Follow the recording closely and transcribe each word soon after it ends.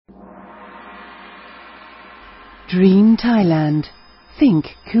Dream Thailand. Think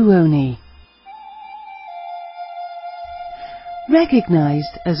Kuoni.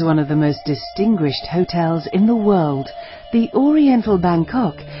 Recognized as one of the most distinguished hotels in the world, the Oriental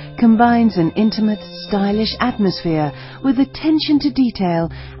Bangkok combines an intimate, stylish atmosphere with attention to detail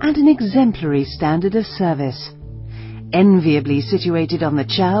and an exemplary standard of service. Enviably situated on the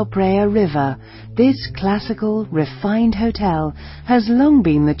Chao Phraya River, this classical, refined hotel has long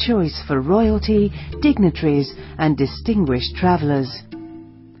been the choice for royalty, dignitaries and distinguished travelers.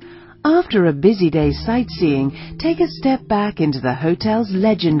 After a busy day sightseeing, take a step back into the hotel's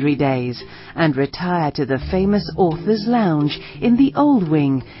legendary days and retire to the famous Author's Lounge in the Old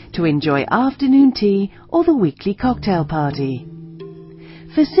Wing to enjoy afternoon tea or the weekly cocktail party.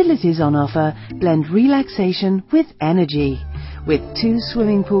 Facilities on offer blend relaxation with energy, with 2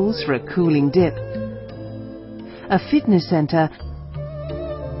 swimming pools for a cooling dip, a fitness center,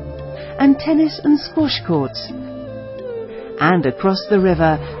 and tennis and squash courts. And across the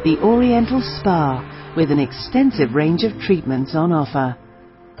river, the Oriental Spa, with an extensive range of treatments on offer.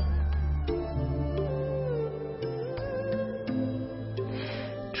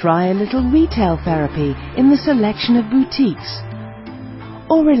 Try a little retail therapy in the selection of boutiques,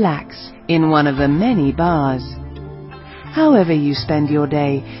 or relax in one of the many bars. However you spend your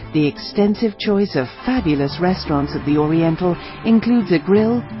day, the extensive choice of fabulous restaurants at the Oriental includes a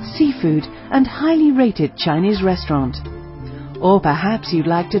grill, seafood, and highly rated Chinese restaurant. Or perhaps you'd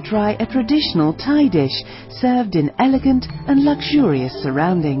like to try a traditional Thai dish served in elegant and luxurious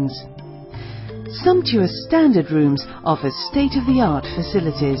surroundings. Sumptuous standard rooms offer state-of-the-art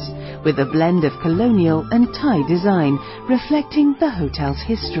facilities with a blend of colonial and Thai design reflecting the hotel's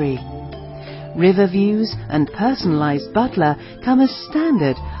history. River views and personalized butler come as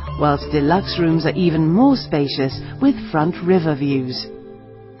standard, whilst deluxe rooms are even more spacious with front river views.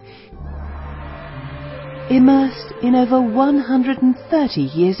 Immersed in over 130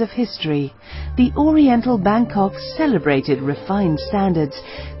 years of history, the Oriental Bangkok's celebrated refined standards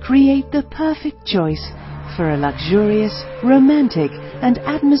create the perfect choice for a luxurious, romantic and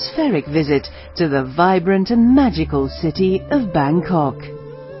atmospheric visit to the vibrant and magical city of Bangkok.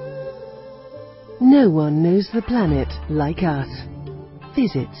 No one knows the planet like us.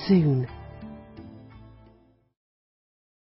 Visit soon.